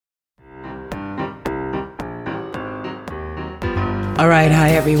All right, hi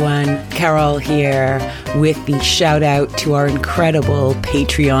everyone. Carol here with the shout out to our incredible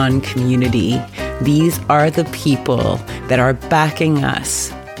Patreon community. These are the people that are backing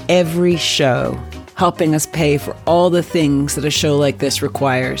us every show, helping us pay for all the things that a show like this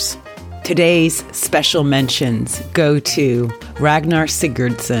requires. Today's special mentions go to Ragnar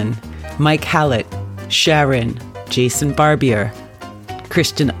Sigurdsson, Mike Hallett, Sharon, Jason Barbier,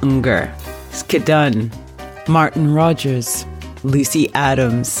 Christian Unger, Skidun, Martin Rogers, Lucy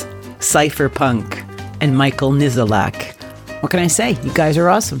Adams, Cypherpunk, and Michael Nizalak. What can I say? You guys are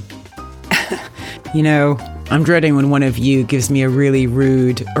awesome. You know, I'm dreading when one of you gives me a really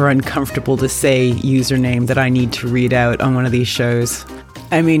rude or uncomfortable to say username that I need to read out on one of these shows.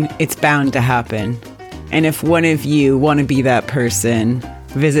 I mean, it's bound to happen. And if one of you want to be that person,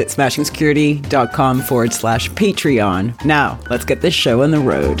 visit smashingsecurity.com/Patreon. Now, let's get this show on the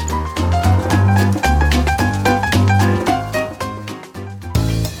road.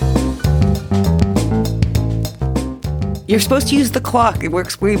 You're supposed to use the clock. It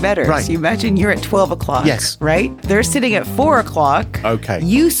works way better. Right. So you imagine you're at 12 o'clock. Yes. Right? They're sitting at 4 o'clock. Okay.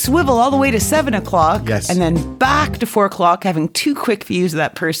 You swivel all the way to 7 o'clock. Yes. And then back to 4 o'clock, having 2 quick views of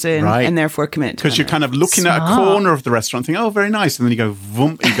that person. Right. And therefore commit to Because you're kind of looking at a corner of the restaurant thinking, oh, very nice. And then you go,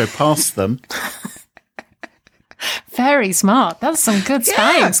 vroom, and you go past them. Very smart. That's some good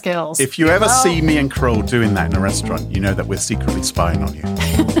spying skills. If you ever see me and Kroll doing that in a restaurant, you know that we're secretly spying on you.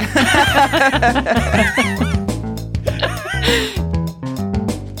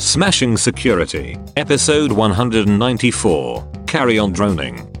 Smashing Security, episode 194, Carry On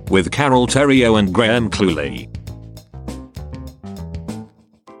Droning, with Carol Theriault and Graham Cluley.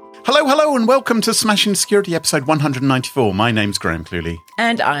 Hello, and welcome to Smashing Security, episode 194. My name's Graham Cluley.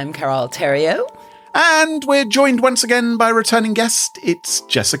 And I'm Carol Theriault. And we're joined once again by a returning guest. It's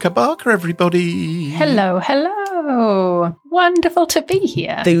Jessica Barker, everybody. Hello. Wonderful to be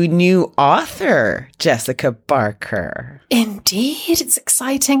here. The new author, Jessica Barker. Indeed, it's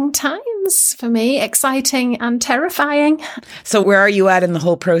exciting times for me. Exciting and terrifying. So where are you at in the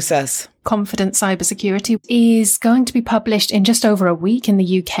whole process? Confident Cybersecurity is going to be published in just over a week in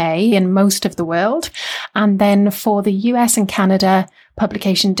the UK, in most of the world. And then for the US and Canada,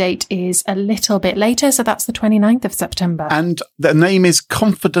 publication date is a little bit later. So that's the 29th of September. And the name is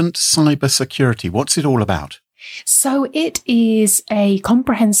Confident Cybersecurity. What's it all about? So it is a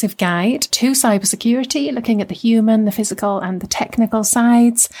comprehensive guide to cybersecurity, looking at the human, the physical and the technical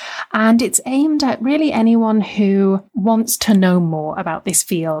sides. And it's aimed at really anyone who wants to know more about this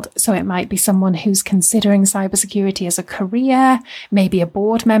field. So it might be someone who's considering cybersecurity as a career, maybe a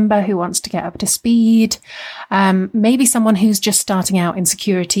board member who wants to get up to speed, maybe someone who's just starting out in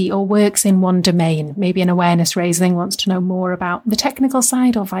security or works in one domain, maybe an awareness raising, wants to know more about the technical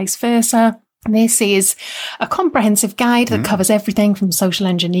side or vice versa. This is a comprehensive guide that covers everything from social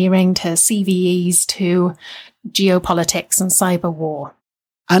engineering to CVEs to geopolitics and cyber war.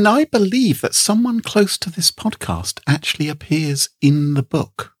 And I believe that someone close to this podcast actually appears in the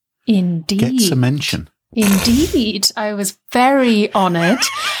book. Indeed. Gets a mention. Indeed. I was very honoured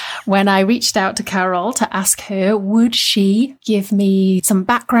when I reached out to Carol to ask her, would she give me some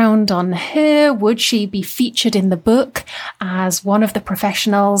background on her? Would she be featured in the book as one of the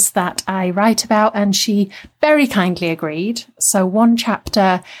professionals that I write about? And she very kindly agreed. So one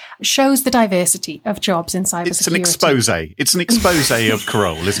chapter shows the diversity of jobs in cybersecurity. It's an expose. It's an expose of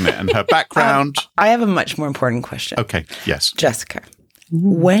Carol, isn't it? And her background. I have a much more important question. Okay, yes. Jessica,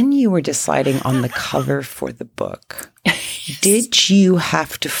 when you were deciding on the cover for the book, did you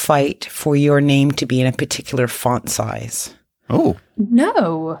have to fight for your name to be in a particular font size? Oh.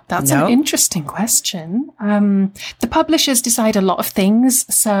 No, that's an interesting question. The publishers decide a lot of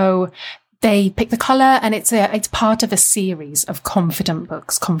things. So they pick the colour, and it's part of a series of confident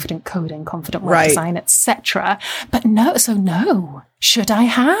books, confident coding, confident web design, etc. But no. Should I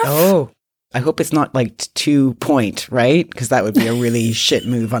have? Oh. I hope it's not like 2 point, right? Because that would be a really shit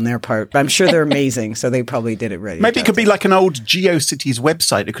move on their part. But I'm sure they're amazing, so they probably did it right. Maybe it could be like an old GeoCities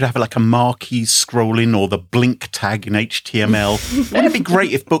website. It could have like a marquee scrolling or the blink tag in HTML. Wouldn't it be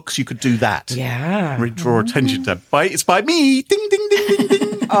great if books you could do that? Yeah. Really draw attention to it's by me. Ding, ding, ding, ding, ding.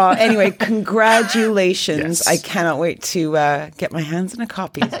 Anyway, congratulations. Yes. I cannot wait to get my hands on a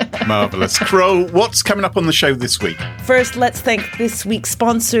copy. Marvellous. Crow, what's coming up on the show this week? First, let's thank this week's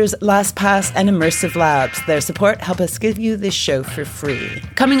sponsors, LastPass and Immersive Labs. Their support help us give you this show for free.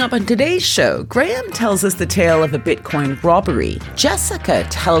 Coming up on today's show, Graham tells us the tale of a Bitcoin robbery. Jessica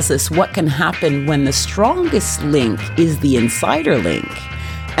tells us what can happen when the strongest link is the insider link.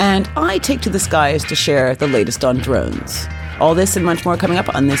 And I take to the skies to share the latest on drones. All this and much more coming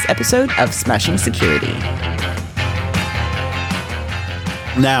up on this episode of Smashing Security.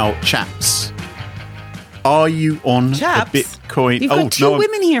 Now, chaps, are you on Chaps? the Bitcoin? You've got two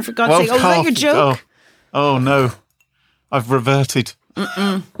women here, for God's sake. Oh, is that your joke? Oh, no. I've reverted.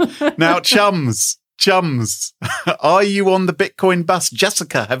 Now, chums, are you on the Bitcoin bus?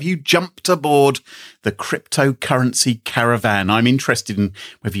 Jessica, have you jumped aboard the cryptocurrency caravan? I'm interested in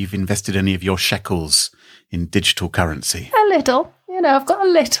whether you've invested any of your shekels in digital currency. A little. I've got a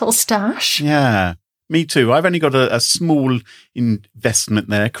little stash. Yeah, me too. I've only got a small investment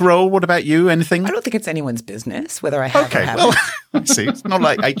there. Carole, what about you? Anything? I don't think it's anyone's business whether I have or haven't. Well, I see. It's not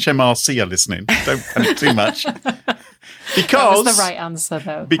like HMRC are listening. Don't panic too much. Because that was the right answer,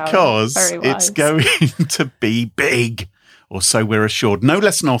 though. Because Very wise. it's going to be big, or so we're assured. No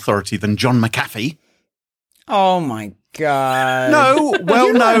less an authority than John McAfee. Oh, my God. No, well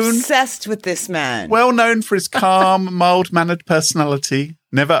You're known. obsessed with this man. Well known for his calm, mild-mannered personality,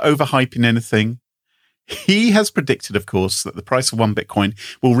 never overhyping anything. He has predicted, of course, that the price of one Bitcoin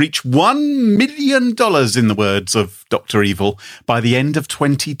will reach $1 million, in the words of Dr. Evil, by the end of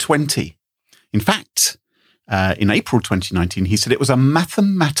 2020. In fact, in April 2019, he said it was a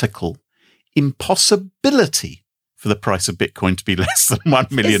mathematical impossibility for the price of Bitcoin to be less than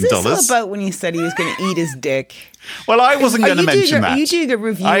 $1 million. Is this all about when he said he was going to eat his dick? Well, I wasn't going to mention that. Are you doing a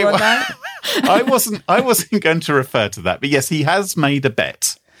review on that? I wasn't going to refer to that. But yes, he has made a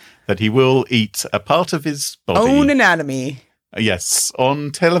bet that he will eat a part of his body. Own anatomy. Yes, on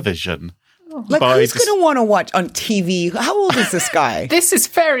television. Like, who's going to want to watch on TV? How old is this guy? This is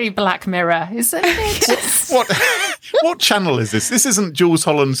very Black Mirror, isn't it? What channel is this? This isn't Jules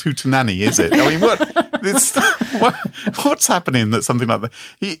Holland's Hootenanny, is it? I mean, what's happening that something like that?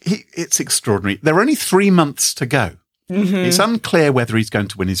 It's extraordinary. There are only 3 months to go. Mm-hmm. It's unclear whether he's going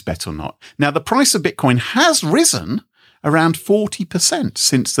to win his bet or not. Now, the price of Bitcoin has risen around 40%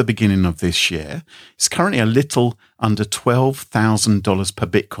 since the beginning of this year. It's currently a little under $12,000 per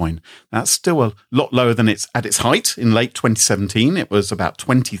Bitcoin. That's still a lot lower than it's at its height in late 2017. It was about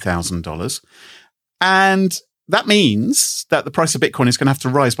 $20,000. And that means that the price of Bitcoin is going to have to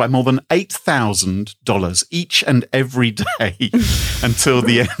rise by more than $8,000 each and every day until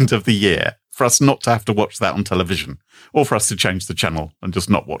the end of the year for us not to have to watch that on television, or for us to change the channel and just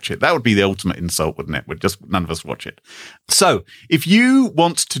not watch it. That would be the ultimate insult, wouldn't it? Would just none of us watch it. So if you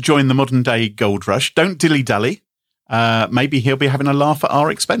want to join the modern day gold rush, don't dilly-dally. Maybe he'll be having a laugh at our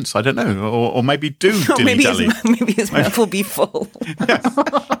expense. I don't know. Or maybe do dilly-dally. Maybe his mouth will be full.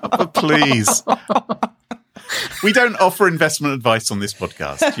 Oh, please. We don't offer investment advice on this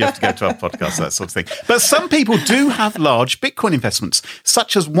podcast. You have to go to our podcast, that sort of thing. But some people do have large Bitcoin investments,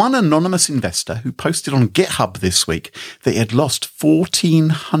 such as one anonymous investor who posted on GitHub this week that he had lost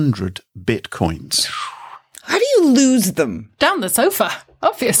 1,400 Bitcoins. How do you lose them? Down the sofa,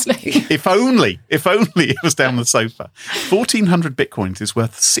 obviously. If only it was down the sofa. 1,400 Bitcoins is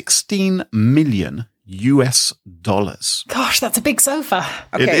worth $16 million. US dollars. Gosh, that's a big sofa.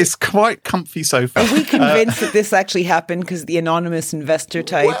 Okay. It is quite comfy sofa. Are we convinced that this actually happened because the anonymous investor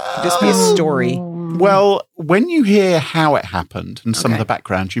type could just be a story? Well, when you hear how it happened and some of the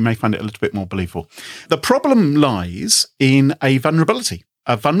background, you may find it a little bit more believable. The problem lies in a vulnerability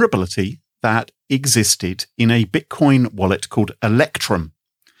that existed in a Bitcoin wallet called Electrum.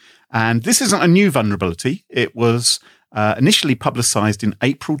 And this isn't a new vulnerability. It was initially publicized in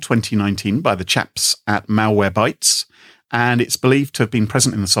April 2019 by the chaps at Malwarebytes, and it's believed to have been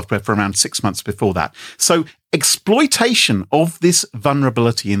present in the software for around 6 months before that. So exploitation of this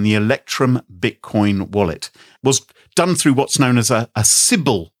vulnerability in the Electrum Bitcoin wallet was done through what's known as a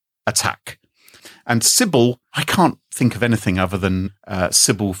Sybil attack. And Sybil, I can't think of anything other than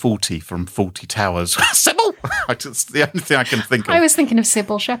Sybil Fawlty from Fawlty Towers. Sybil! It's the only thing I can think of. I was thinking of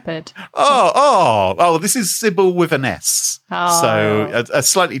Sybil Shepherd. Oh, this is Sybil with an S. Oh. So a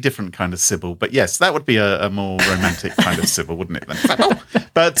slightly different kind of Sybil. But yes, that would be a more romantic kind of Sybil, wouldn't it? Then?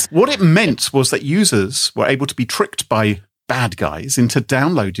 But what it meant was that users were able to be tricked by bad guys into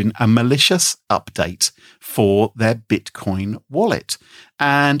downloading a malicious update for their Bitcoin wallet.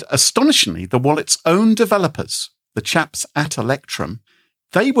 And astonishingly, the wallet's own developers, the chaps at Electrum,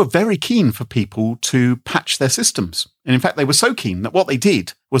 they were very keen for people to patch their systems. And in fact, they were so keen that what they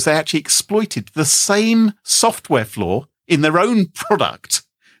did was they actually exploited the same software flaw in their own product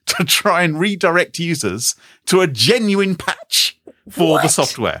to try and redirect users to a genuine patch for the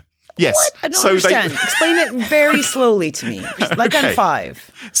software. Yes. What? I don't understand. Explain it very slowly to me, like on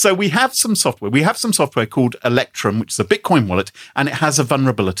 5. So we have some software. We have some software called Electrum, which is a Bitcoin wallet, and it has a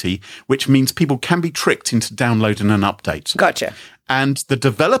vulnerability, which means people can be tricked into downloading an update. Gotcha. And the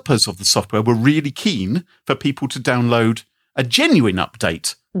developers of the software were really keen for people to download a genuine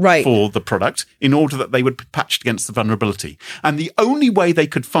update Right. for the product in order that they would be patched against the vulnerability. And the only way they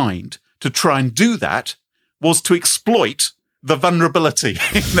could find to try and do that was to exploit the vulnerability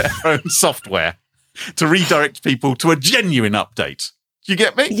in their own software to redirect people to a genuine update. Do you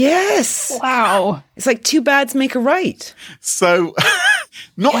get me? Yes. Wow. It's like two bads make a right. So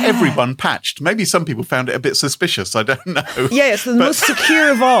not everyone patched. Maybe some people found it a bit suspicious. I don't know. Yeah, it's the most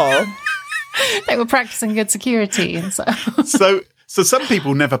secure of all. They were practicing good security. And so. So some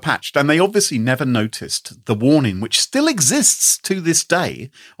people never patched, and they obviously never noticed the warning, which still exists to this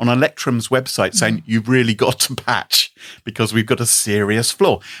day on Electrum's website saying, you've really got to patch because we've got a serious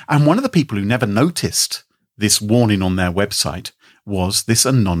flaw. And one of the people who never noticed this warning on their website was this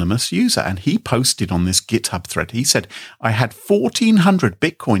anonymous user. And he posted on this GitHub thread, he said, I had 1,400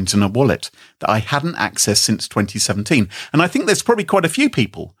 Bitcoins in a wallet that I hadn't accessed since 2017. And I think there's probably quite a few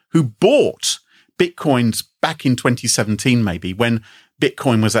people who bought Bitcoins back in 2017, maybe when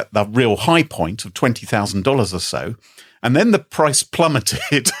Bitcoin was at the real high point of $20,000 or so. And then the price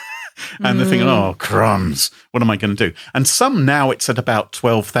plummeted and they're thinking, oh, crumbs, what am I going to do? And some now it's at about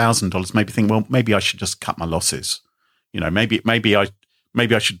 $12,000, maybe think, well, maybe I should just cut my losses. You know, maybe I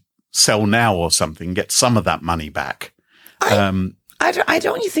should sell now or something, get some of that money back. I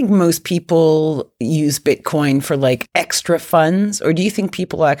don't you think most people use Bitcoin for like extra funds, or do you think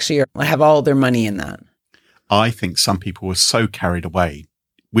people actually have all their money in that? I think some people were so carried away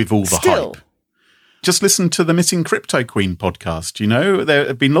with all the hype. Just listen to the Missing Crypto Queen podcast. You know, there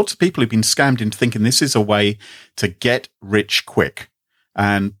have been lots of people who've been scammed into thinking this is a way to get rich quick.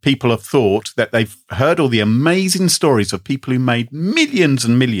 And people have thought that they've heard all the amazing stories of people who made millions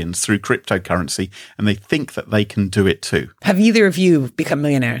and millions through cryptocurrency, and they think that they can do it too. Have either of you become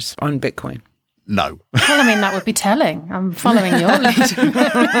millionaires on Bitcoin? No. Well, I mean, that would be telling. I'm following your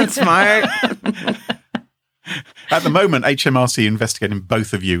lead. Smart. At the moment, HMRC investigating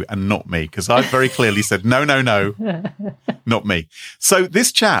both of you and not me, because I've very clearly said, no, not me. So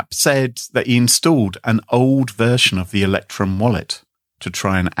this chap said that he installed an old version of the Electrum wallet to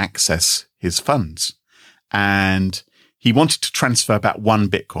try and access his funds. And he wanted to transfer about 1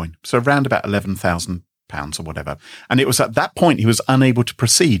 Bitcoin, so around about £11,000 or whatever. And it was at that point he was unable to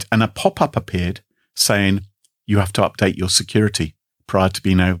proceed. And a pop-up appeared saying, you have to update your security prior to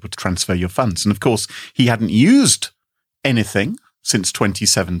being able to transfer your funds. And of course, he hadn't used anything since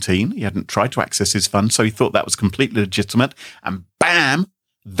 2017. He hadn't tried to access his funds, so he thought that was completely legitimate. And bam!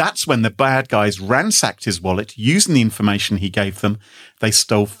 That's when the bad guys ransacked his wallet using the information he gave them. They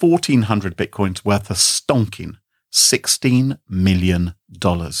stole 1,400 Bitcoins worth a stonking $16 million.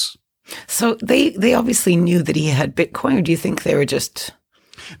 So they obviously knew that he had Bitcoin, or do you think they were just...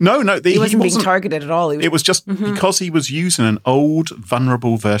 No, he wasn't being targeted at all. It was just because he was using an old,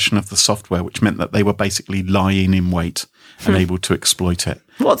 vulnerable version of the software, which meant that they were basically lying in wait and able to exploit it.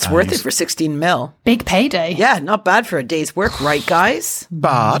 Well, it's worth it for 16 mil. Big payday. Yeah, not bad for a day's work, right, guys?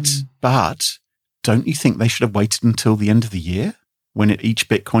 But don't you think they should have waited until the end of the year when each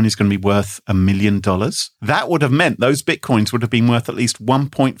Bitcoin is going to be worth $1 million? That would have meant those Bitcoins would have been worth at least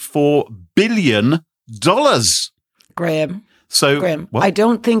 $1.4 billion. Graham. So, I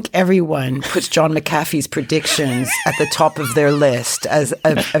don't think everyone puts John McAfee's predictions at the top of their list as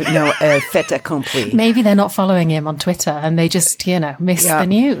a fait accompli. Maybe they're not following him on Twitter and they just, miss the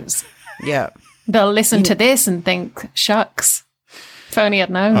news. Yeah. They'll listen to this and think, shucks, if only I'd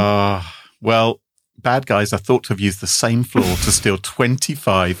known. Well, bad guys are thought to have used the same flaw to steal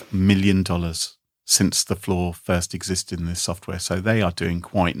 $25 million since the flaw first existed in this software. So they are doing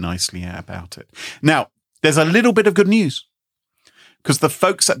quite nicely about it. Now, there's a little bit of good news. Because the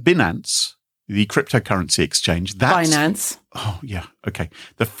folks at Binance, the cryptocurrency exchange, Binance. Oh, yeah. Okay.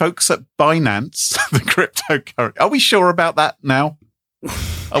 The folks at Binance, the cryptocurrency. Are we sure about that now?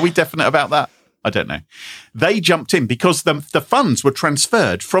 Are we definite about that? I don't know. They jumped in because the funds were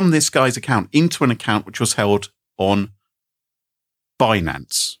transferred from this guy's account into an account which was held on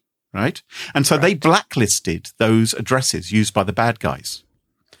Binance, right? And so they blacklisted those addresses used by the bad guys.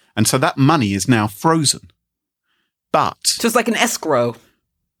 And so that money is now frozen. But so it's like an escrow.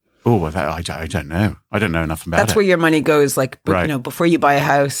 Oh, I don't know. I don't know enough about it. That's where your money goes, before you buy a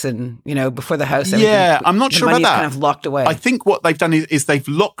house and, before the house. Yeah, I'm not sure about that. Kind of locked away. I think what they've done is they've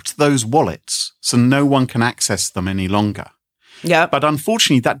locked those wallets so no one can access them any longer. Yeah. But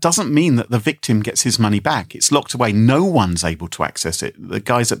unfortunately, that doesn't mean that the victim gets his money back. It's locked away. No one's able to access it. The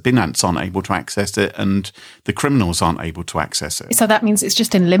guys at Binance aren't able to access it, and the criminals aren't able to access it. So that means it's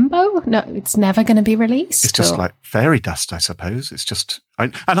just in limbo? No, it's never going to be released? It's just like fairy dust, I suppose. It's just...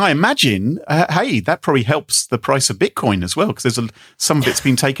 and I imagine, hey, that probably helps the price of Bitcoin as well, because some of it's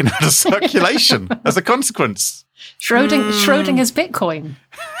been taken out of circulation as a consequence. Schrodinger's Bitcoin.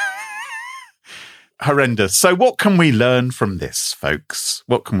 Horrendous. So what can we learn from this, folks?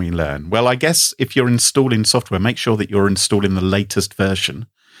 What can we learn? Well, I guess if you're installing software, make sure that you're installing the latest version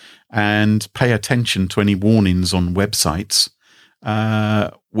and pay attention to any warnings on websites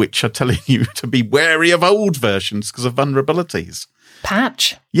which are telling you to be wary of old versions because of vulnerabilities.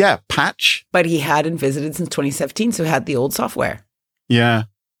 Patch. Yeah, patch. But he hadn't visited since 2017, so he had the old software. Yeah.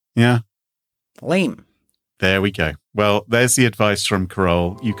 Lame. There we go. Well, there's the advice from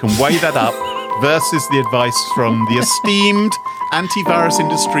Carole. You can weigh that up versus the advice from the esteemed antivirus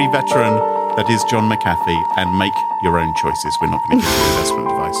industry veteran that is John McAfee, and make your own choices. We're not going to give you investment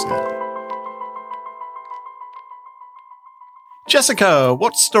advice here. Jessica,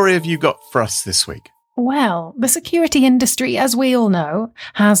 what story have you got for us this week? Well, the security industry, as we all know,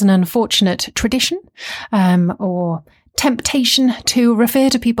 has an unfortunate tradition or temptation to refer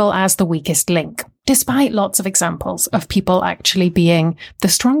to people as the weakest link, despite lots of examples of people actually being the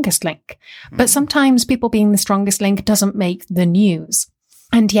strongest link. But sometimes people being the strongest link doesn't make the news.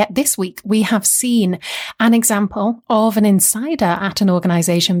 And yet this week we have seen an example of an insider at an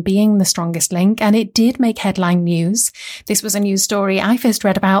organization being the strongest link, and it did make headline news. This was a news story I first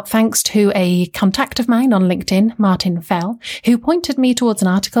read about thanks to a contact of mine on LinkedIn, Martin Fell, who pointed me towards an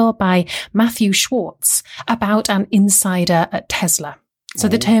article by Matthew Schwartz about an insider at Tesla. So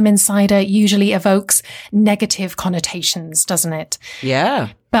the term insider usually evokes negative connotations, doesn't it? Yeah.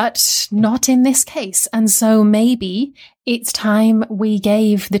 But not in this case. And so maybe it's time we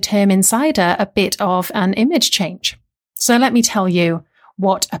gave the term insider a bit of an image change. So let me tell you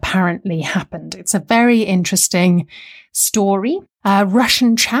what apparently happened. It's a very interesting story. A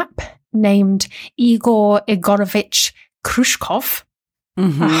Russian chap named Igor Igorovich Khrushchev.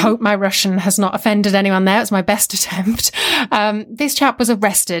 Mm-hmm. I hope my Russian has not offended anyone there. It's my best attempt. This chap was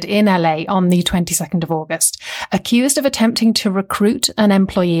arrested in LA on the 22nd of August, accused of attempting to recruit an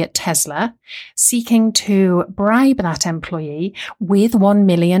employee at Tesla, seeking to bribe that employee with $1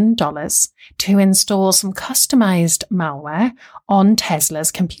 million to install some customized malware on Tesla's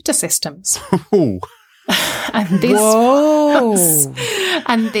computer systems. And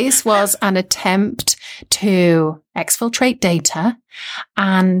this was an attempt to exfiltrate data,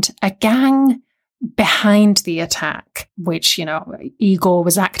 and a gang behind the attack, which, Igor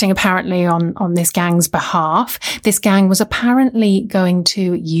was acting apparently on this gang's behalf. This gang was apparently going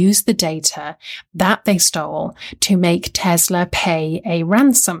to use the data that they stole to make Tesla pay a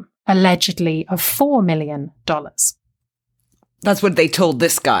ransom, allegedly of $4 million. That's what they told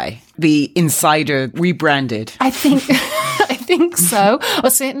this guy, the insider rebranded. I think so. Or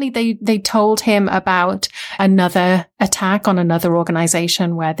certainly they told him about another attack on another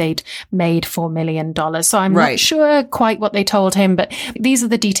organization where they'd made $4 million. So I'm not sure quite what they told him, but these are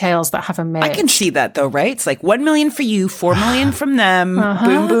the details that have emerged. I can see that though, right? It's like 1 million for you, 4 million from them.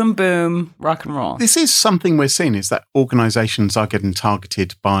 Boom, boom, boom. Rock and roll. This is something we're seeing, is that organizations are getting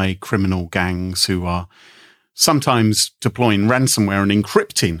targeted by criminal gangs who are sometimes deploying ransomware and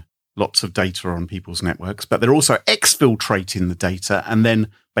encrypting lots of data on people's networks, but they're also exfiltrating the data and then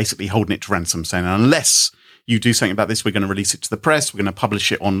basically holding it to ransom, saying, unless you do something about this, we're going to release it to the press, we're going to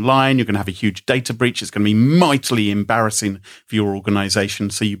publish it online, you're going to have a huge data breach, it's going to be mightily embarrassing for your organization,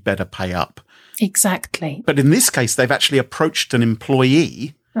 so you better pay up. Exactly. But in this case, they've actually approached an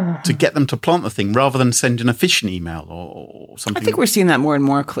employee to get them to plant the thing rather than sending a phishing email or something. I think we're seeing that more and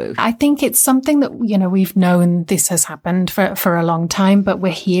more, Clue. I think it's something that, we've known this has happened for a long time, but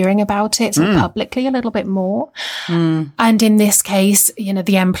we're hearing about it publicly a little bit more. And in this case,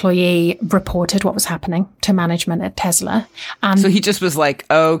 the employee reported what was happening to management at Tesla. And so he just was like,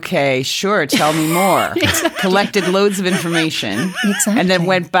 okay, sure, tell me more. Exactly. Collected loads of information. Exactly. And then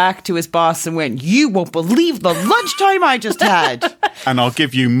went back to his boss and went, you won't believe the lunchtime I just had. And I'll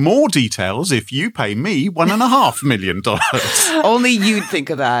give you more details if you pay me $1.5 million. Only you'd think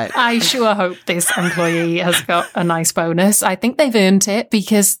of that. I sure hope this employee has got a nice bonus. I think they've earned it,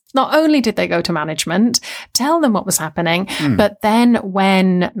 because not only did they go to management, tell them what was happening, but then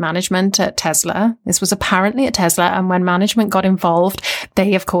when management at Tesla, this was apparently at Tesla, and when management got involved,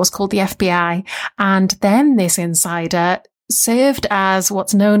 they of course called the FBI. And then this insider served as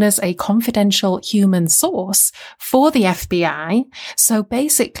what's known as a confidential human source for the FBI. So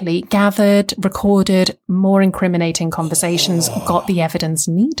basically gathered, recorded more incriminating conversations, got the evidence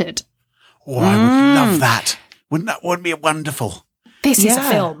needed. Oh, I would love that. Wouldn't that be wonderful? This is a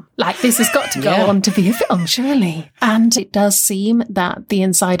film. Like, this has got to go on to be a film, surely. And it does seem that the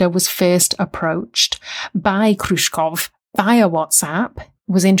insider was first approached by Khrushchev via WhatsApp,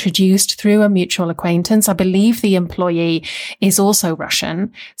 was introduced through a mutual acquaintance. I believe the employee is also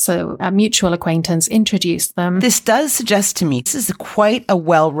Russian. So a mutual acquaintance introduced them. This does suggest to me this is quite a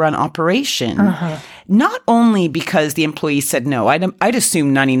well-run operation. Not only because the employee said no. I'd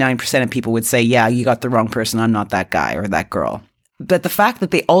assume 99% of people would say, yeah, you got the wrong person. I'm not that guy or that girl. But the fact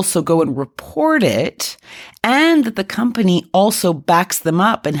that they also go and report it, and that the company also backs them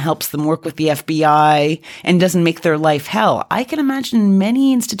up and helps them work with the FBI and doesn't make their life hell. I can imagine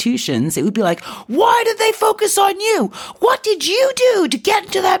many institutions, it would be like, why did they focus on you? What did you do to get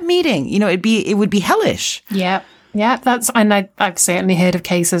into that meeting? You know, it would be hellish. Yeah. Yeah, and I've certainly heard of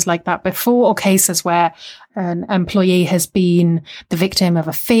cases like that before, or cases where an employee has been the victim of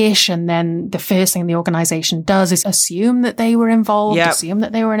a phish, and then the first thing the organization does is assume that they were involved, assume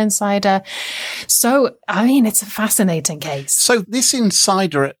that they were an insider. So, I mean, it's a fascinating case. So this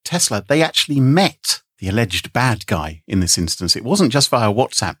insider at Tesla, they actually met the alleged bad guy in this instance. It wasn't just via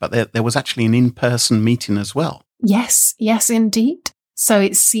WhatsApp, but there was actually an in-person meeting as well. Yes, indeed. So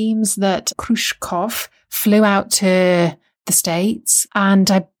it seems that Khrushchev flew out to the States,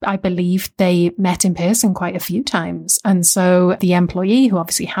 and I believe they met in person quite a few times. And so the employee, who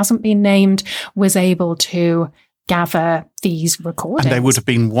obviously hasn't been named, was able to gather these recordings. And they would have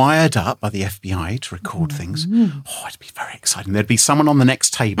been wired up by the FBI to record things. Oh, it'd be very exciting. There'd be someone on the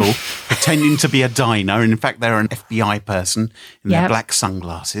next table pretending to be a diner, and in fact, they're an FBI person in their black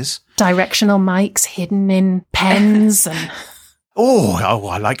sunglasses. Directional mics hidden in pens and... Oh,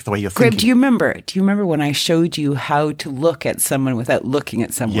 I like the way you're thinking. Greg, do you remember when I showed you how to look at someone without looking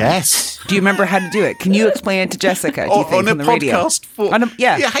at someone? Yes. Do you remember how to do it? Can you explain it to Jessica, do you think, on a the podcast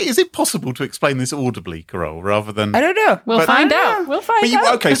radio? Hey, is it possible to explain this audibly, Carole, rather than... I don't know. We'll find out.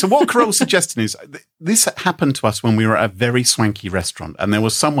 Okay, so what Carole's suggesting is, this happened to us when we were at a very swanky restaurant, and there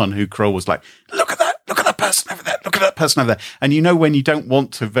was someone who Carole was like, look at that person over there, look at that person over there. And you know when you don't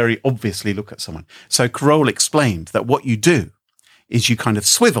want to very obviously look at someone. So Carole explained that what you do is you kind of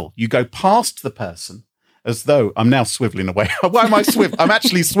swivel. You go past the person as though I'm now swiveling away. Why am I swiveling? I'm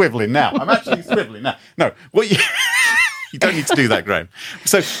actually swiveling now. No, what you don't need to do that, Graham.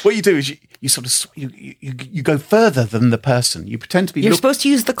 So what you do is you sort of you go further than the person. You pretend to be. You're supposed to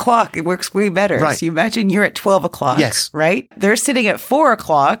use the clock. It works way better. Right. So you imagine you're at 12 o'clock. Yes. Right? They're sitting at 4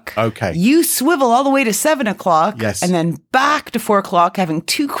 o'clock. Okay. You swivel all the way to 7 o'clock. Yes. And then back to 4 o'clock, having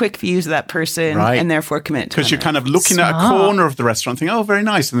 2 quick views of that person, right, and therefore commit. Because you're kind of looking at a corner of the restaurant, thinking, "Oh, very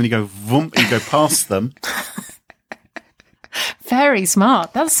nice," and then you go, "Vroom," you go past them. Very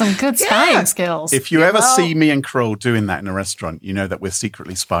smart. That's some good spying skills. If you ever see me and Carole doing that in a restaurant, you know that we're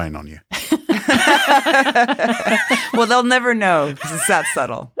secretly spying on you. Well, they'll never know because it's that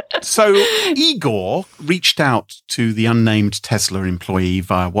subtle. So Igor reached out to the unnamed Tesla employee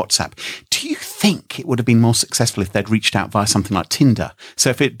via WhatsApp. Do you think it would have been more successful if they'd reached out via something like Tinder? So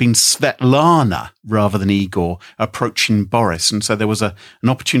if it'd been Svetlana rather than Igor approaching Boris, and so there was an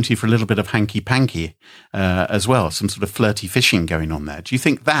opportunity for a little bit of hanky-panky as well, some sort of flirty fishing going on there. Do you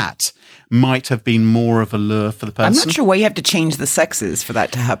think that might have been more of a lure for the person? I'm not sure why you have to change the sexes for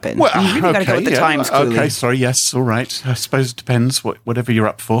that to happen. Well, you really got to go with the times, clearly. Okay, sorry, yes, all right. I suppose it depends, whatever you're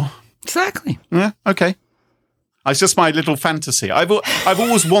up for. Exactly. Yeah, okay. It's just my little fantasy. I've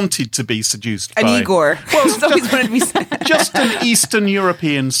always wanted to be seduced by... An Igor. Well, always wanted to be... just an Eastern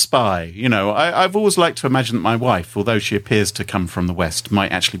European spy. You know, I've always liked to imagine that my wife, although she appears to come from the West,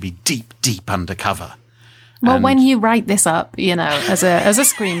 might actually be deep, deep undercover. Well, when you write this up, you know, as a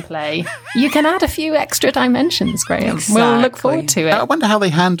screenplay, you can add a few extra dimensions, Graham. Exactly. We'll look forward to it. I wonder how they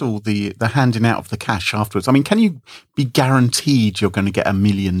handle the handing out of the cash afterwards. I mean, can you be guaranteed you're going to get $1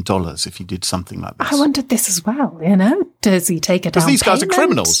 million if you did something like this? I wondered this as well, you know? Does he take a down payment? Because these guys are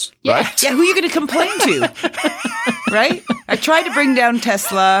criminals, right? Yeah, who are you going to complain to? Right? I tried to bring down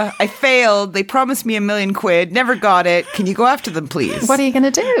Tesla. I failed. They promised me $1 million, never got it. Can you go after them, please? What are you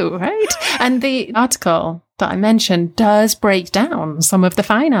going to do, right? And the article that I mentioned does break down some of the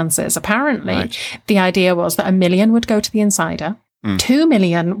finances. Apparently, the idea was that $1 million would go to the insider, $2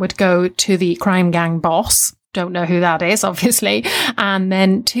 million would go to the crime gang boss. Don't know who that is, obviously. And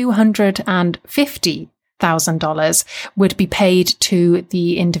then $250,000 would be paid to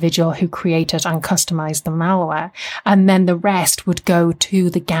the individual who created and customized the malware. And then the rest would go to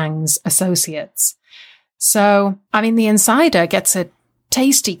the gang's associates. So, I mean, the insider gets a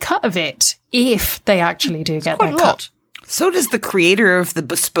tasty cut of it if they actually do get their cut. So does the creator of the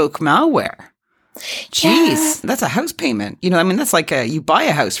bespoke malware. Jeez, that's a house payment. That's like you buy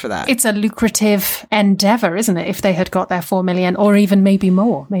a house for that. It's a lucrative endeavor, isn't it? If they had got their 4 million or even maybe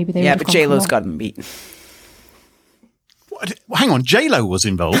more. Maybe they would have but gone J-Lo's for got them beaten. What? Hang on, J-Lo was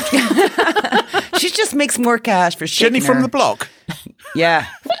involved. She just makes more cash for shaking Jenny from her. the block. Yeah.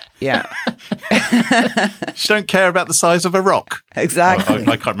 She don't care about the size of a rock. Exactly.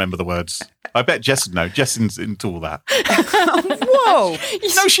 I can't remember the words. I bet Jess would know. Jess's into all that. Whoa.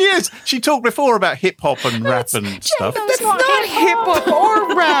 No, she is. She talked before about hip hop and rap and stuff. That's Not hip hop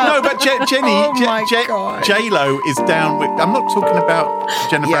or rap. No, but Jenny, Oh my God. J-Lo is down with... I'm not talking about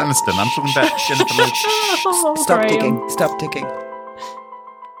Jennifer Yeah. Aniston. I'm talking about Jennifer Lopez. Stop ticking. Stop ticking.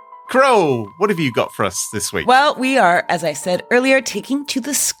 Crow, what have you got for us this week? Well, we are, as I said earlier, taking to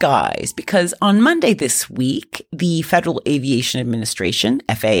the skies because on Monday this week, the Federal Aviation Administration,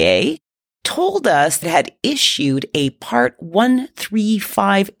 FAA, told us it had issued a Part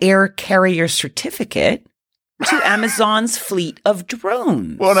 135 air carrier certificate to Amazon's fleet of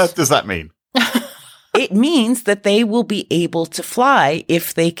drones. What on earth does that mean? It means that they will be able to fly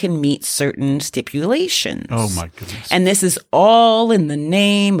if they can meet certain stipulations. Oh, my goodness. And this is all in the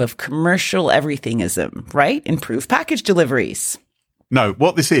name of commercial everythingism, right? Improved package deliveries. No,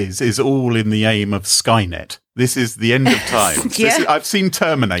 what this is all in the aim of Skynet. This is the end of times. Yeah. I've seen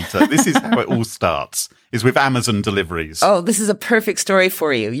Terminator. This is how it all starts, is with Amazon deliveries. Oh, this is a perfect story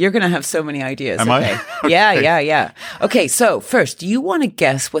for you. You're going to have so many ideas. Am I? Okay. Yeah. Okay, so first, do you want to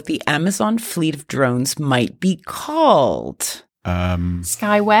guess what the Amazon fleet of drones might be called?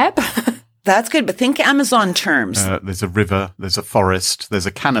 Skyweb. That's good, but think Amazon terms. There's a river, there's a forest, there's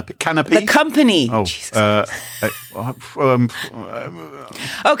a canopy. The company. Oh, Jesus.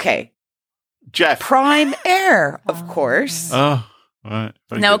 Okay. Jeff. Prime Air, of course. Oh, right.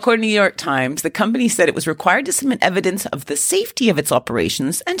 Very Now, good. according to the New York Times, the company said it was required to submit evidence of the safety of its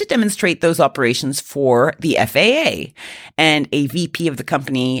operations and to demonstrate those operations for the FAA. And a VP of the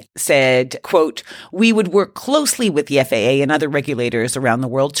company said, quote, "We would work closely with the FAA and other regulators around the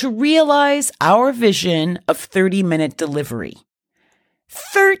world to realize our vision of 30-minute delivery."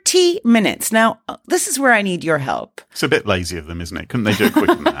 30 minutes. Now, this is where I need your help. It's a bit lazy of them, isn't it? Couldn't they do it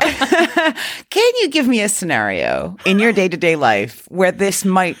quicker than that? Can you give me a scenario in your day-to-day life where this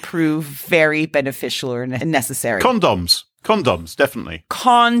might prove very beneficial or necessary? Condoms, definitely.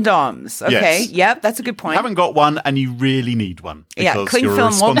 Condoms. Okay. Yes. Yep. That's a good point. Haven't got one and you really need one. Yeah, because cling you're a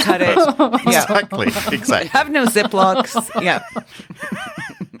film won't cut it. responsible person. Yeah. Exactly. Have no Ziplocs. Yeah.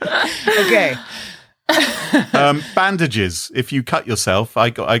 Okay. Bandages. If you cut yourself,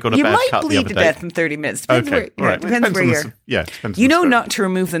 I got a You bad might cut the bleed other to day. death in 30 minutes. Depends Okay, where, all right. depends where on you're. depends You on the know story. not to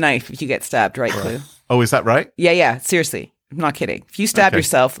remove the knife if you get stabbed, right, Clue? Oh, is that right? Yeah. Seriously. I'm not kidding. If you stab Okay.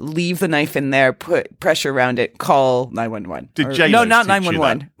 yourself, leave the knife in there, put pressure around it, call 911. Did J-Lo No, not teach you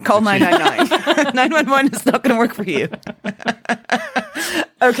 911. that? Call 999. 911 is not going to work for you.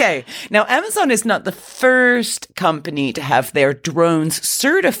 Okay. Now, Amazon is not the first company to have their drones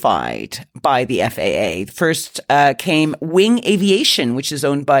certified by the FAA. First came Wing Aviation, which is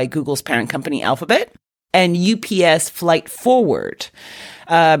owned by Google's parent company, Alphabet, and UPS Flight Forward.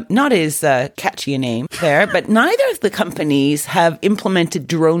 Not as catchy a name there, but neither of the companies have implemented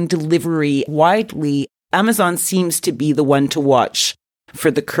drone delivery widely. Amazon seems to be the one to watch for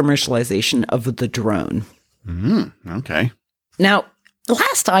the commercialization of the drone. Okay. Now,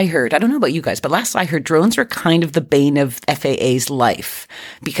 last I heard, I don't know about you guys, but last I heard, drones are kind of the bane of FAA's life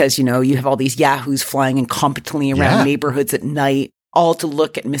because, you know, you have all these yahoos flying incompetently around Yeah. neighborhoods at night, all to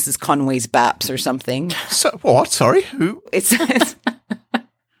look at Mrs. Conway's baps or something. So what? Sorry, who? It's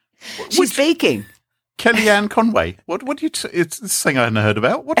she's baking. Kellyanne Conway. What do you? It's this thing I hadn't heard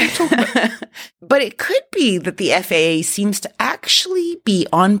about. What are you talking about? But it could be that the FAA seems to actually be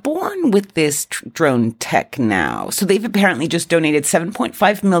on board with this drone tech now. So they've apparently just donated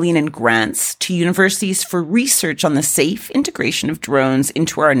 $7.5 million in grants to universities for research on the safe integration of drones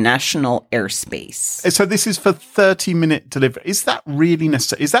into our national airspace. So this is for 30-minute delivery. Is that really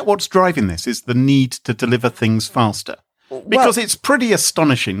necessary? Is that what's driving this? Is the need to deliver things faster? Because it's pretty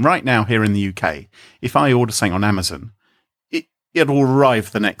astonishing right now here in the UK. If I order something on Amazon, it'll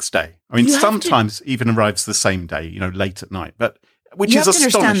arrive the next day. I mean, You have sometimes even arrives the same day, you know, late at night. But which You is have to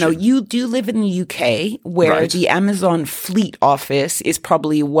astonishing. understand, though, you do live in the UK where Right. the Amazon fleet office is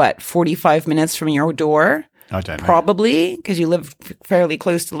probably, 45 minutes from your door? I don't know. Probably, because you live fairly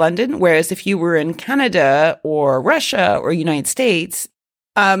close to London. Whereas if you were in Canada or Russia or United States,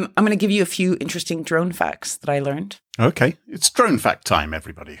 I'm going to give you a few interesting drone facts that I learned. Okay, it's drone fact time,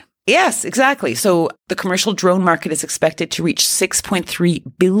 everybody. Yes, exactly. So the commercial drone market is expected to reach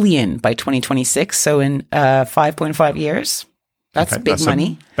 6.3 billion by 2026. So in 5.5 years, that's big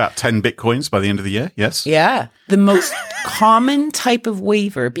money. About 10 Bitcoins by the end of the year. Yes. Yeah. The most common type of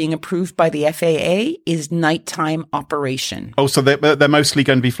waiver being approved by the FAA is nighttime operation. Oh, so they're mostly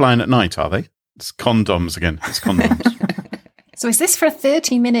going to be flying at night, are they? It's condoms again. It's condoms. So is this for a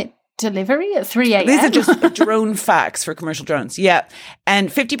 30-minute delivery at 3 a.m.? These are just drone facts for commercial drones. Yeah. And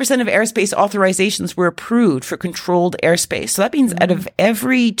 50% of airspace authorizations were approved for controlled airspace. So that means out of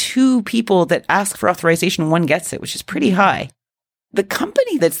every 2 people that ask for authorization, 1 gets it, which is pretty high. The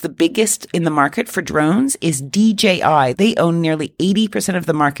company that's the biggest in the market for drones is DJI. They own nearly 80% of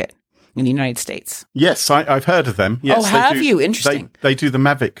the market in the United States. Yes, I've heard of them. Yes, have you? Interesting. They do the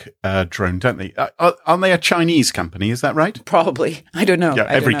Mavic drone, don't they? Aren't they a Chinese company? Is that right? Probably. I don't know. Yeah,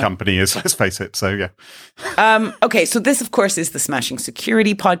 every company is, let's face it. So, yeah. Okay, so this, of course, is the Smashing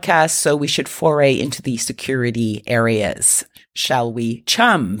Security podcast. So we should foray into the security areas, shall we?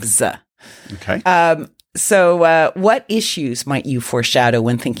 Chums. Okay. So what issues might you foreshadow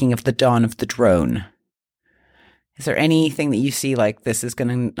when thinking of the dawn of the drone? Is there anything that you see like this is going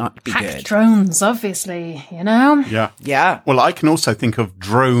to not be Hacked good? drones, obviously, you know? Yeah. Yeah. Well, I can also think of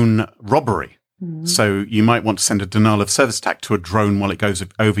drone robbery. So you might want to send a denial of service attack to a drone while it goes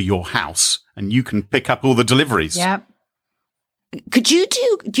over your house, and you can pick up all the deliveries. Yep. Do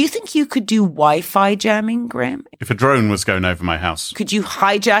you think you could do Wi-Fi jamming, Graham? If a drone was going over my house. Could you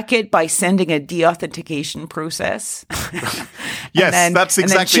hijack it by sending a deauthentication process? Yes, that's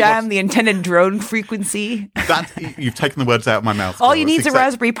exactly and then jam the intended drone frequency? You've taken the words out of my mouth. All you need is a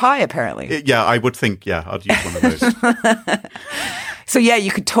Raspberry Pi, apparently. Yeah, I would think, I'd use one of those. So yeah,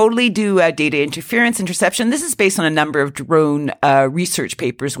 you could totally do data interception. This is based on a number of drone research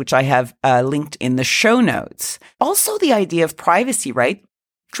papers, which I have linked in the show notes. Also, the idea of privacy, right?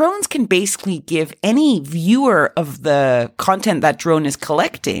 Drones can basically give any viewer of the content that drone is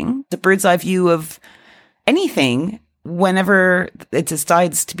collecting the bird's eye view of anything whenever it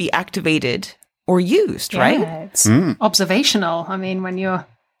decides to be activated or used, right? Yeah, it's observational. I mean, when you're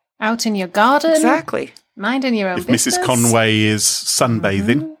out in your garden. Exactly. Minding your own if business. Mrs. Conway is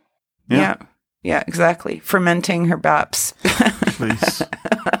sunbathing. Mm-hmm. Yeah, exactly. Fermenting her baps. Please.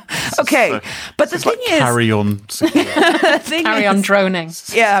 Okay, but the thing is... Carry on. Carry on droning.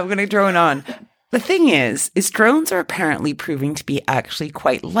 Yeah, I'm going to drone on. The thing is drones are apparently proving to be actually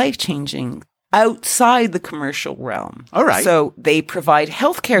quite life-changing outside the commercial realm. All right. So they provide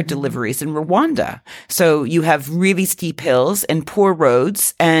healthcare deliveries in Rwanda. So you have really steep hills and poor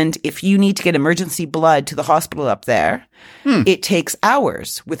roads. And if you need to get emergency blood to the hospital up there, it takes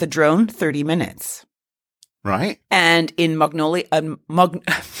hours. With a drone, 30 minutes. Right. And in Mongolia,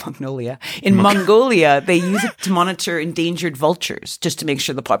 they use it to monitor endangered vultures just to make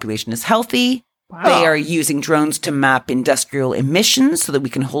sure the population is healthy. Wow. They are using drones to map industrial emissions so that we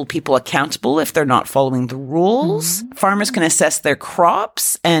can hold people accountable if they're not following the rules. Mm-hmm. Farmers can assess their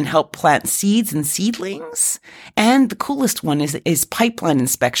crops and help plant seeds and seedlings. And the coolest one is pipeline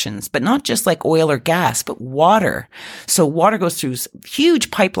inspections, but not just like oil or gas, but water. So water goes through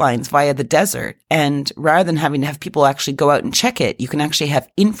huge pipelines via the desert. And rather than having to have people actually go out and check it, you can actually have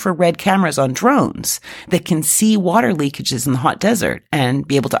infrared cameras on drones that can see water leakages in the hot desert and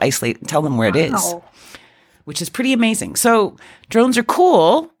be able to isolate and tell them where it is. Which is pretty amazing. So drones are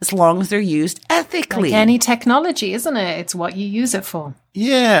cool as long as they're used ethically. Like any technology, isn't it? It's what you use it for.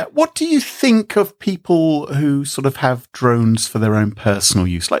 Yeah. What do you think of people who sort of have drones for their own personal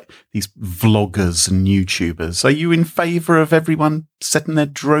use, like these vloggers and YouTubers? Are you in favour of everyone setting their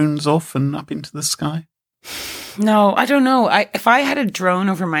drones off and up into the sky? No, I don't know. If I had a drone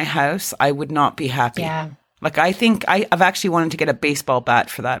over my house, I would not be happy. Yeah. Like, I think I've actually wanted to get a baseball bat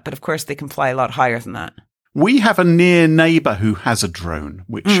for that, but of course they can fly a lot higher than that. We have a near neighbour who has a drone,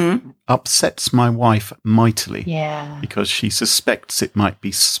 which upsets my wife mightily. Yeah. Because she suspects it might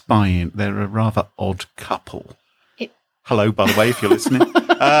be spying. They're a rather odd couple. Hello, by the way, if you're listening.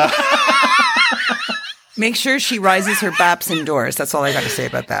 Make sure she rises her baps indoors. That's all I got to say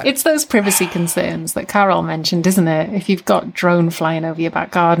about that. It's those privacy concerns that Carol mentioned, isn't it? If you've got drone flying over your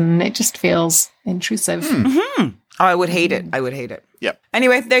back garden, it just feels intrusive. Mm-hmm. Oh, I would hate it. Yep.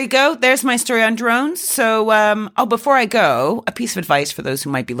 Anyway, there you go. There's my story on drones. So, before I go, a piece of advice for those who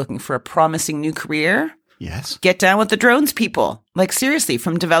might be looking for a promising new career. Yes. Get down with the drones, people. Like, seriously,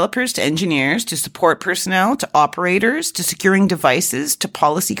 from developers to engineers to support personnel to operators to securing devices to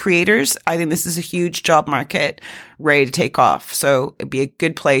policy creators. I think this is a huge job market ready to take off. So it'd be a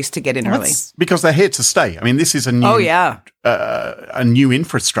good place to get in early. Because they're here to stay. I mean, this is a new, a new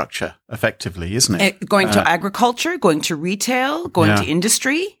infrastructure, effectively, isn't it? Going to agriculture, going to retail, going to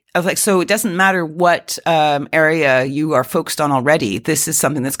industry. I was like, so it doesn't matter what area you are focused on already. This is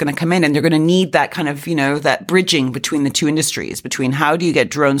something that's going to come in, and they're going to need that kind of, that bridging between the two industries, between how do you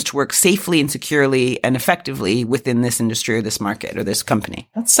get drones to work safely and securely and effectively within this industry or this market or this company.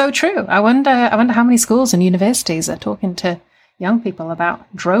 That's so true. I wonder how many schools and universities are talking to young people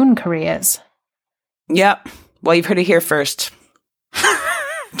about drone careers. Yep. Well, you've heard it here first.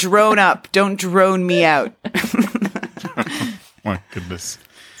 Drone up. Don't drone me out. My goodness.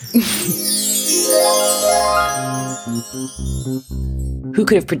 Who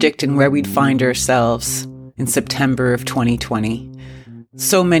could have predicted where we'd find ourselves in September of 2020?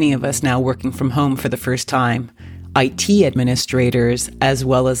 So many of us now working from home for the first time, IT administrators as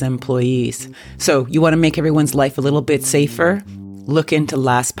well as employees. So you want to make everyone's life a little bit safer? Look into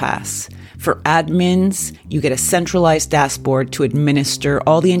LastPass. For admins, you get a centralized dashboard to administer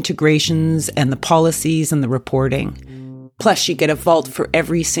all the integrations and the policies and the reporting. Plus, you get a vault for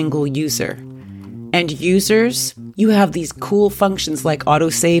every single user. And users, you have these cool functions like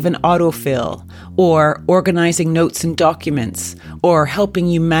autosave and autofill, or organizing notes and documents, or helping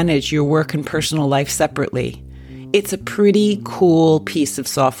you manage your work and personal life separately. It's a pretty cool piece of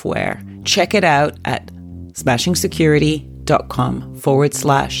software. Check it out at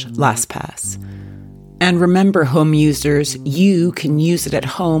smashingsecurity.com/LastPass. And remember, home users, you can use it at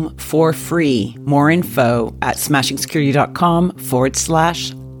home for free. More info at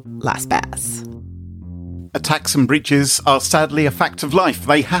smashingsecurity.com/LastPass. Attacks and breaches are sadly a fact of life.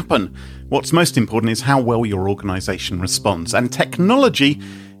 They happen. What's most important is how well your organisation responds. And technology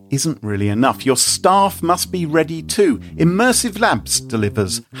isn't really enough. Your staff must be ready too. Immersive Labs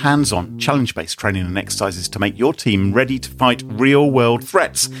delivers hands-on, challenge-based training and exercises to make your team ready to fight real-world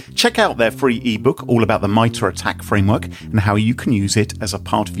threats. Check out their free ebook all about the MITRE ATT&CK framework and how you can use it as a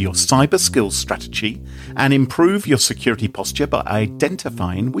part of your cyber skills strategy and improve your security posture by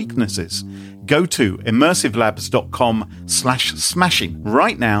identifying weaknesses. Go to immersivelabs.com/smashing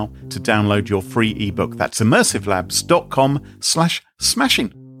right now to download your free ebook. That's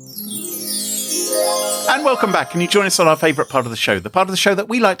immersivelabs.com/smashing. And welcome back. Can you join us on our favourite part of the show? The part of the show that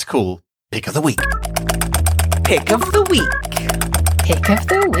we like to call Pick of the Week. Pick of the Week. Pick of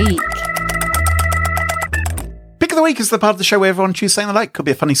the Week. Pick of the Week is the part of the show where everyone chooses something they like. Could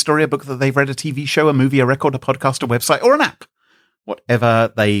be a funny story, a book that they've read, a TV show, a movie, a record, a podcast, a website, or an app.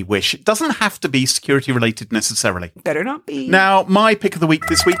 Whatever they wish. It doesn't have to be security related necessarily. Better not be. Now, my pick of the week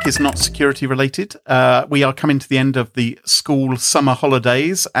this week is not security related. We are coming to the end of the school summer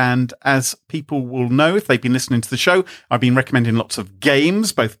holidays. And as people will know, if they've been listening to the show, I've been recommending lots of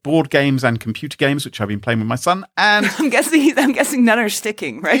games, both board games and computer games, which I've been playing with my son. And I'm guessing none are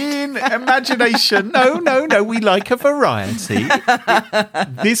sticking, right? In imagination. No. We like a variety.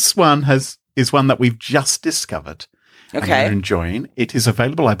 This one is one that we've just discovered. Okay. And we're enjoying. It is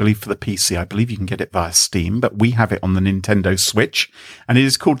available, I believe, for the PC. I believe you can get it via Steam, but we have it on the Nintendo Switch. And it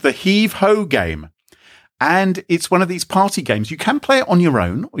is called the Heave Ho game. And it's one of these party games. You can play it on your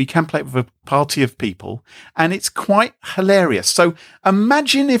own, or you can play it with a party of people. And it's quite hilarious. So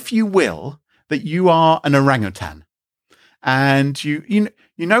imagine, if you will, that you are an orangutan. And you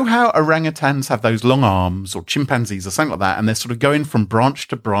know how orangutans have those long arms, or chimpanzees or something like that, and they're sort of going from branch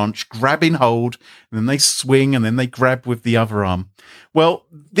to branch, grabbing hold, and then they swing, and then they grab with the other arm. Well,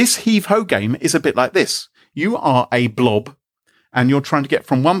 this heave-ho game is a bit like this. You are a blob, and you're trying to get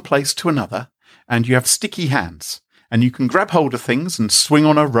from one place to another, and you have sticky hands, and you can grab hold of things and swing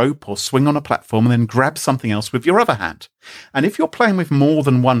on a rope or swing on a platform and then grab something else with your other hand. And if you're playing with more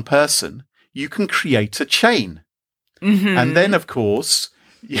than one person, you can create a chain. Mm-hmm. And then, of course,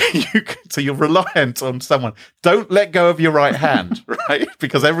 so you're reliant on someone. Don't let go of your right hand, right?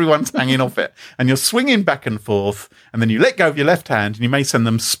 Because everyone's hanging off it. And you're swinging back and forth, and then you let go of your left hand, and you may send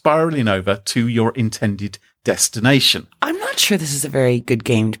them spiraling over to your intended destination. I'm not sure this is a very good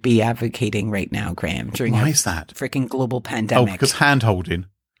game to be advocating right now, Graham, during Why is that? Freaking global pandemic. Oh, because hand-holding.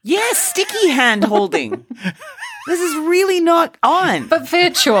 Yes, sticky hand-holding. This is really not on. But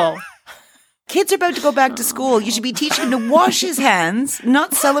virtual. Kids are about to go back to school. You should be teaching him to wash his hands,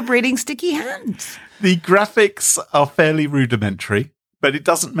 not celebrating sticky hands. The graphics are fairly rudimentary, but it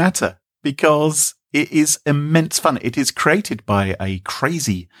doesn't matter because it is immense fun. It is created by a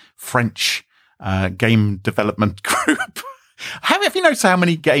crazy French game development group. Have you noticed how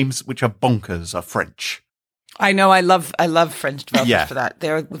many games which are bonkers are French? I know. I love French developers for that.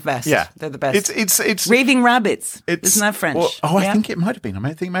 They're the best. Yeah. They're the best. It's Raving Rabbits. Isn't that French? I think it might have been.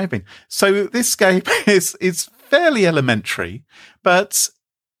 I think it may have been. So this game is fairly elementary, but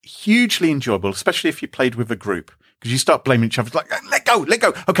hugely enjoyable, especially if you played with a group, because you start blaming each other. It's like, let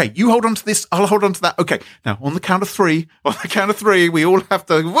go. Okay, you hold on to this. I'll hold on to that. Okay, now on the count of three, we all have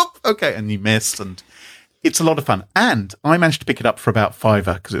to, whoop, okay, and you missed, and it's a lot of fun. And I managed to pick it up for about $5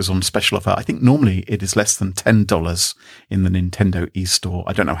 because it was on special offer. I think normally it is less than $10 in the Nintendo eStore.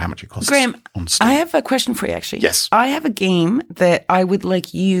 I don't know how much it costs. Graham, on Steam. I have a question for you, actually. Yes. I have a game that I would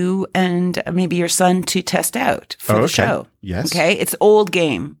like you and maybe your son to test out for the show. Yes. Okay. It's an old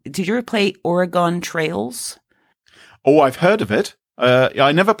game. Did you ever play Oregon Trails? Oh, I've heard of it.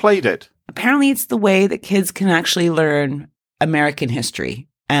 I never played it. Apparently, it's the way that kids can actually learn American history.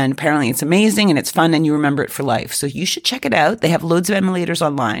 And apparently it's amazing and it's fun and you remember it for life. So you should check it out. They have loads of emulators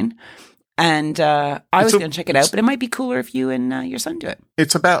online. And I was going to check it out, but it might be cooler if you and your son do it.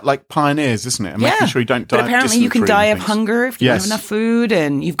 It's about like pioneers, isn't it? And making sure you don't die but apparently you can die of hunger if you don't have enough food.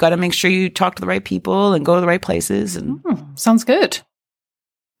 And you've got to make sure you talk to the right people and go to the right places. And sounds good.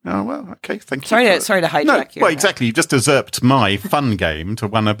 Oh, well, okay. Thank you. Sorry to hijack you. Well, exactly. You've just usurped my fun game to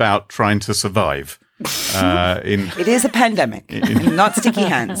one about trying to survive. It is a pandemic, not sticky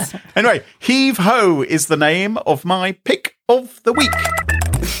hands. Anyway, Heave Ho is the name of my pick of the week.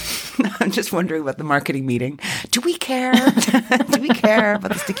 I'm just wondering about the marketing meeting. Do we care? Do we care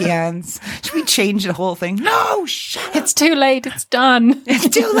about the sticky hands? Should we change the whole thing? No, shut up. It's too late. It's done. It's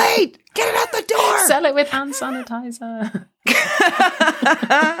too late. Get it out the door. Sell it with hand sanitizer.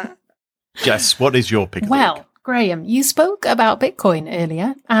 Jess, what is your pick of the week? Well, Graham, you spoke about Bitcoin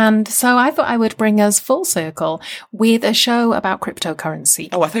earlier, and so I thought I would bring us full circle with a show about cryptocurrency.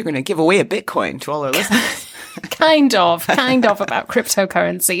 Oh, I thought you were going to give away a Bitcoin to all our listeners. kind of about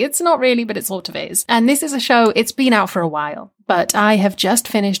cryptocurrency. It's not really, but it sort of is. And this is a show, it's been out for a while, but I have just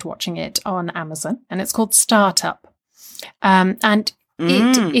finished watching it on Amazon, and it's called Startup. And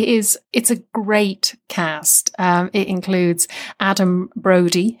it's a great cast. It includes Adam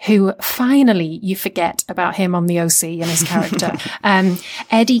Brody, who finally you forget about him on the OC and his character.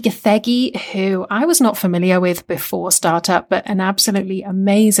 Eddie Gathegi, who I was not familiar with before Startup, but an absolutely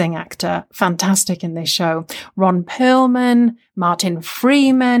amazing actor, fantastic in this show. Ron Perlman, Martin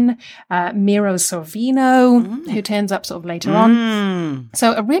Freeman, Miro Sorvino, who turns up sort of later on.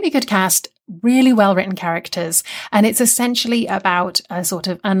 So a really good cast. Really well-written characters, and it's essentially about a sort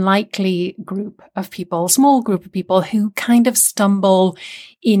of unlikely group of people, small group of people who kind of stumble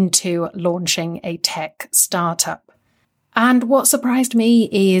into launching a tech startup. And what surprised me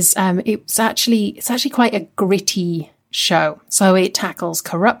is it's actually quite a gritty show. So it tackles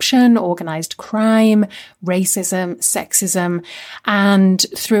corruption, organized crime, racism, sexism, and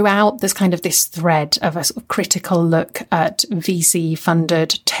throughout there's kind of this thread of a sort of critical look at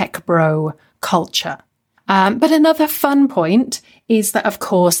VC-funded tech bro culture. But another fun point is that, of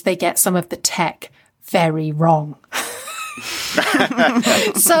course, they get some of the tech very wrong.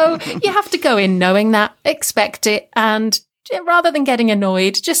 So you have to go in knowing that, expect it, and rather than getting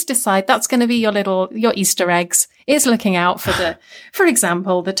annoyed, just decide that's going to be your Easter eggs. Is looking out for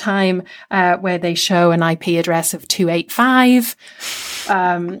example, the time where they show an IP address of 285.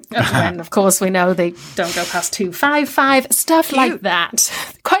 When, of course, we know they don't go past 255. Stuff like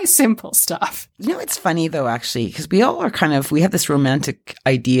that. Quite simple stuff. You know, it's funny, though, actually, because we all are we have this romantic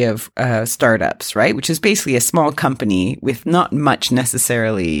idea of startups, right? Which is basically a small company with not much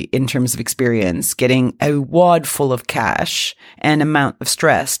necessarily in terms of experience, getting a wad full of cash and amount of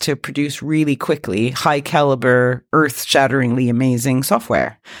stress to produce really quickly, high caliber, earth-shatteringly amazing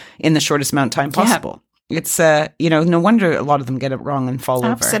software in the shortest amount of time possible. Yeah. It's, no wonder a lot of them get it wrong and fall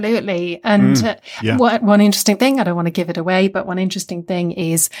over. Absolutely. And one interesting thing, I don't want to give it away, but one interesting thing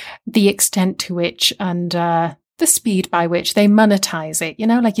is the extent to which and the speed by which they monetize it. You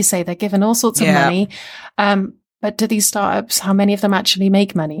know, like you say, they're given all sorts of money. But do these startups, how many of them actually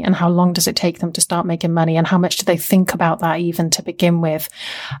make money? And how long does it take them to start making money? And how much do they think about that even to begin with?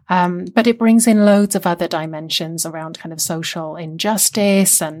 But it brings in loads of other dimensions around kind of social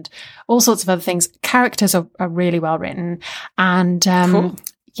injustice and all sorts of other things. Characters are really well written. And cool.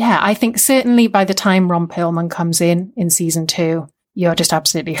 I think certainly by the time Ron Perlman comes in season 2, you're just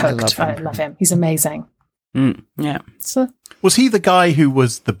absolutely hooked. I love him. He's amazing. Yeah. So, was he the guy who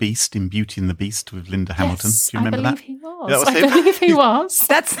was the Beast in Beauty and the Beast with Linda Hamilton? Yes, do you remember I believe that? he was. That was I believe he was.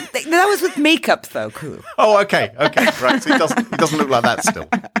 That was with makeup, though. Cool. Oh, okay, right. So he doesn't look like that still.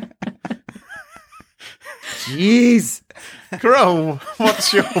 Jeez, Carol,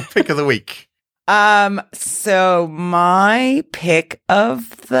 what's your pick of the week? So my pick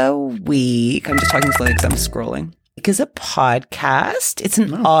of the week. I'm just talking slowly because I'm scrolling. Is a podcast. It's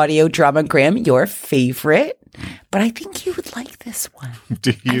an audio drama, Graham, your favorite. But I think you would like this one.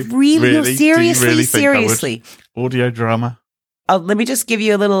 Do you? Really? No, seriously, Do you really seriously. Think I would? Audio drama? let me just give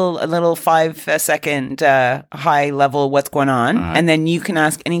you a little 5-second high level what's going on, and then you can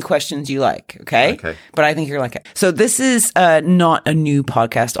ask any questions you like. Okay. But I think you're like it. So this is not a new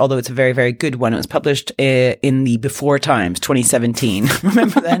podcast, although it's a very, very good one. It was published in the Before Times, 2017.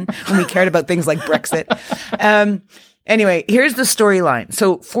 Remember then when we cared about things like Brexit? Anyway, here's the storyline.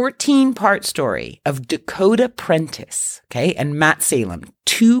 So 14-part story of Dakota Prentice, okay, and Matt Salem,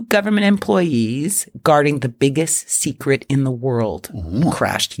 2 government employees guarding the biggest secret in the world,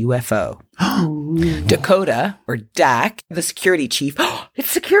 crashed UFO. Dakota, or Dak, the security chief.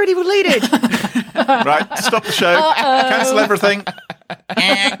 It's security related. Right, stop the show. Cancel everything.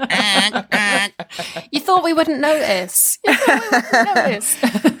 You thought we wouldn't notice.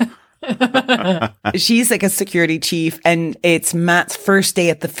 She's like a security chief, and it's Matt's first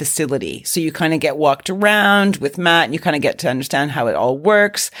day at the facility. So you kind of get walked around with Matt, and you kind of get to understand how it all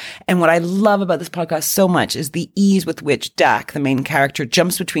works. And what I love about this podcast so much is the ease with which Dak, the main character,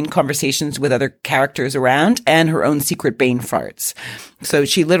 jumps between conversations with other characters around and her own secret Bane farts. So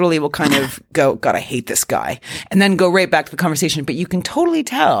she literally will kind of go, God, I hate this guy, and then go right back to the conversation. But you can totally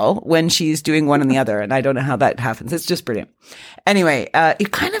tell when she's doing one and the other. And I don't know how that happens. It's just brilliant. Anyway,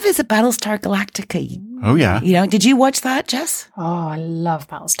 it kind of is a Battlestar Galactica. Oh, yeah. You know, did you watch that, Jess? Oh, I love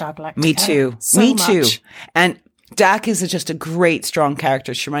Battlestar Galactica. Me too. So much. And Dak is just a great, strong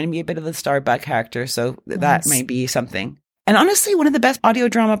character. She reminded me a bit of the Starbuck character. So that may be something. And honestly, one of the best audio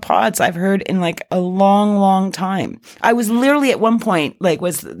drama pods I've heard in like a long, long time. I was literally at one point,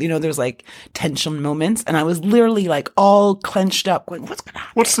 there's like tension moments, and I was literally like all clenched up going, what's going to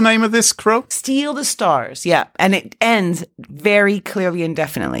happen? What's the name of this, Crow? Steal the Stars. Yeah. And it ends very clearly and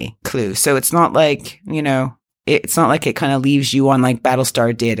definitely, Clue. So it's not like, it's not like it kind of leaves you on like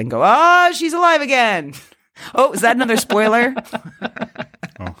Battlestar did and go, she's alive again. Oh, is that another spoiler?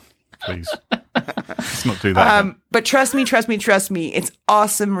 Oh, please. Let's not do that. But trust me. It's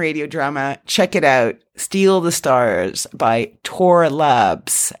awesome radio drama. Check it out. Steal the Stars by Tor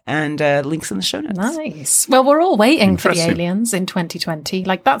Labs, and links in the show notes. Nice. Well, we're all waiting for the aliens in 2020.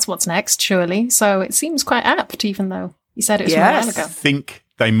 Like, that's what's next, surely. So it seems quite apt, even though you said it was a while ago. I think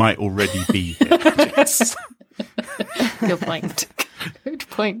they might already be here. Yes. Good point. Good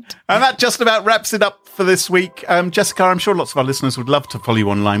point. And that just about wraps it up for this week. Jessica, I'm sure lots of our listeners would love to follow you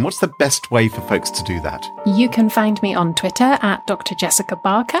online. What's the best way for folks to do that? You can find me on Twitter at Dr. Jessica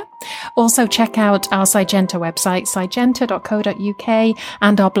Barker. Also check out our Sygenta website, sygenta.co.uk,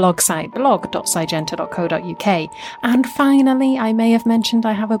 and our blog site, blog.sygenta.co.uk. And finally, I may have mentioned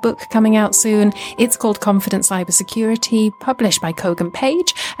I have a book coming out soon. It's called Confident Cybersecurity, published by Kogan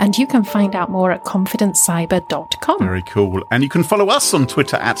Page, and you can find out more at confidentcyber.com. Very cool. And you can follow us on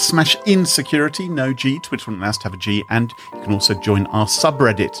Twitter at SmashInSecurity, no G, Twitter wouldn't ask to have a G, and you can also join our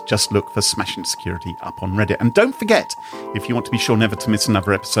subreddit. Just look for Smashing Security up on Reddit. And don't forget, if you want to be sure never to miss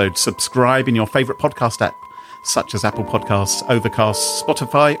another episode, subscribe in your favourite podcast app, such as Apple Podcasts, Overcast,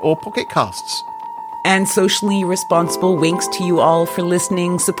 Spotify, or Pocket Casts. And socially responsible winks to you all for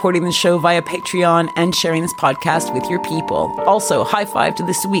listening, supporting the show via Patreon, and sharing this podcast with your people. Also, high five to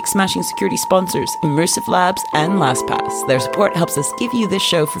this week's Smashing Security sponsors, Immersive Labs and LastPass. Their support helps us give you this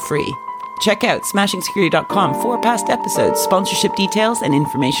show for free. Check out smashingsecurity.com for past episodes, sponsorship details, and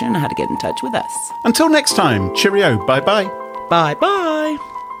information on how to get in touch with us. Until next time, cheerio, bye-bye. Bye-bye.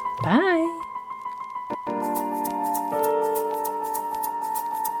 Bye.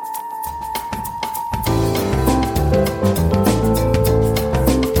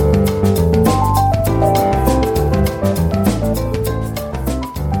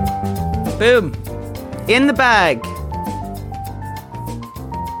 Boom. In the bag.